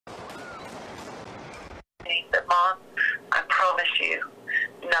said, Mom, I promise you,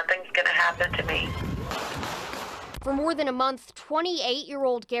 nothing's going to happen to me. For more than a month,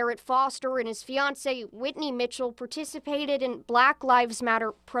 28-year-old Garrett Foster and his fiancée, Whitney Mitchell, participated in Black Lives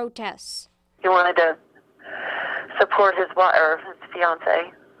Matter protests. He wanted to support his wife, or his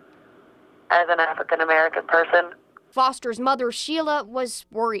fiancée, as an African-American person. Foster's mother, Sheila, was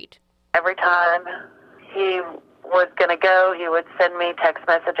worried. Every time he was going to go, he would send me text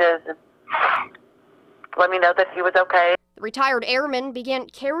messages and let me know that he was okay. The retired airman began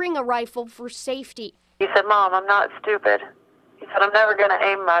carrying a rifle for safety. He said, Mom, I'm not stupid. He said, I'm never going to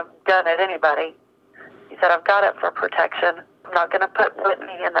aim my gun at anybody. He said, I've got it for protection. I'm not going to put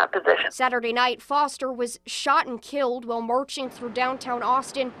Whitney in that position. Saturday night, Foster was shot and killed while marching through downtown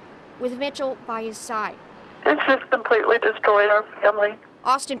Austin with Mitchell by his side. It's just completely destroyed our family.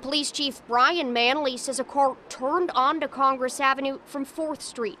 Austin Police Chief Brian Manley says a car turned onto Congress Avenue from 4th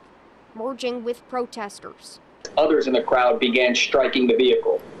Street, merging with protesters. Others in the crowd began striking the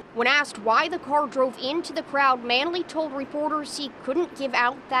vehicle. When asked why the car drove into the crowd, Manley told reporters he couldn't give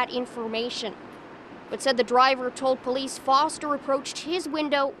out that information, but said the driver told police Foster approached his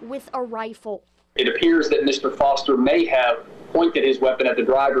window with a rifle. It appears that Mr. Foster may have pointed his weapon at the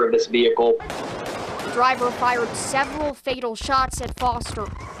driver of this vehicle. The driver fired several fatal shots at Foster.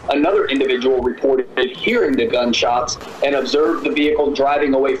 Another individual reported hearing the gunshots and observed the vehicle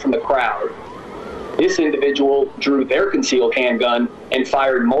driving away from the crowd. This individual drew their concealed handgun and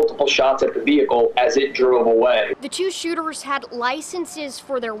fired multiple shots at the vehicle as it drove away. The two shooters had licenses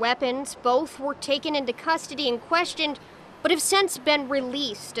for their weapons. Both were taken into custody and questioned, but have since been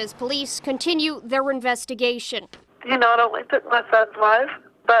released as police continue their investigation. He not only took my son's life,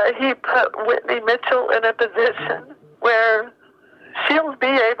 but he put Whitney Mitchell in a position where she'll be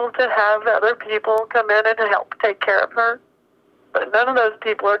able to have other people come in and help take care of her. But none of those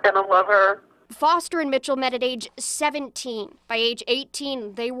people are going to love her. Foster and Mitchell met at age 17. By age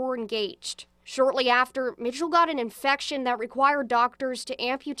 18, they were engaged. Shortly after, Mitchell got an infection that required doctors to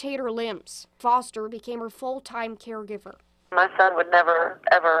amputate her limbs. Foster became her full-time caregiver. My son would never,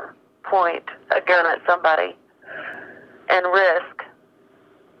 ever point a gun at somebody and risk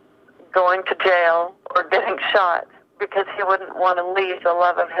going to jail or getting shot because he wouldn't want to leave the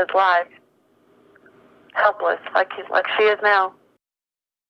love of his life helpless like she is now.